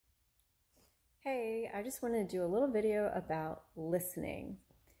Hey, I just wanted to do a little video about listening.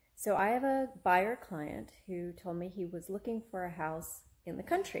 So I have a buyer client who told me he was looking for a house in the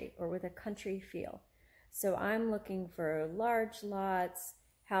country or with a country feel. So I'm looking for large lots,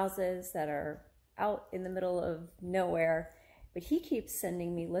 houses that are out in the middle of nowhere, but he keeps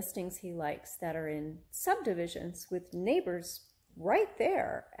sending me listings he likes that are in subdivisions with neighbors right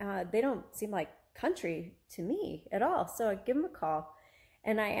there. They don't seem like country to me at all. So I give him a call.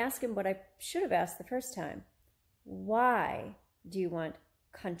 And I asked him what I should have asked the first time. Why do you want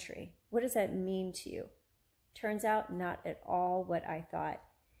country? What does that mean to you? Turns out not at all what I thought.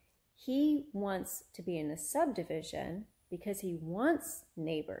 He wants to be in a subdivision because he wants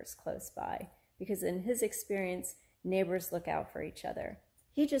neighbors close by, because in his experience, neighbors look out for each other.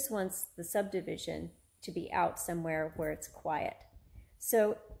 He just wants the subdivision to be out somewhere where it's quiet.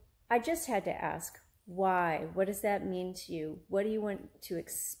 So I just had to ask, why? What does that mean to you? What do you want to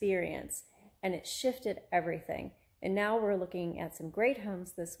experience? And it shifted everything. And now we're looking at some great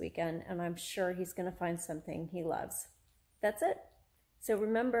homes this weekend, and I'm sure he's going to find something he loves. That's it. So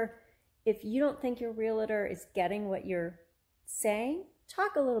remember, if you don't think your realtor is getting what you're saying,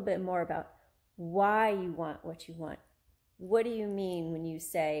 talk a little bit more about why you want what you want. What do you mean when you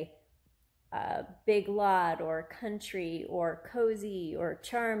say big lot or country or cozy or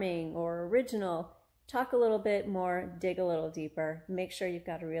charming or original? Talk a little bit more, dig a little deeper, make sure you've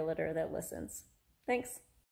got a realtor that listens. Thanks.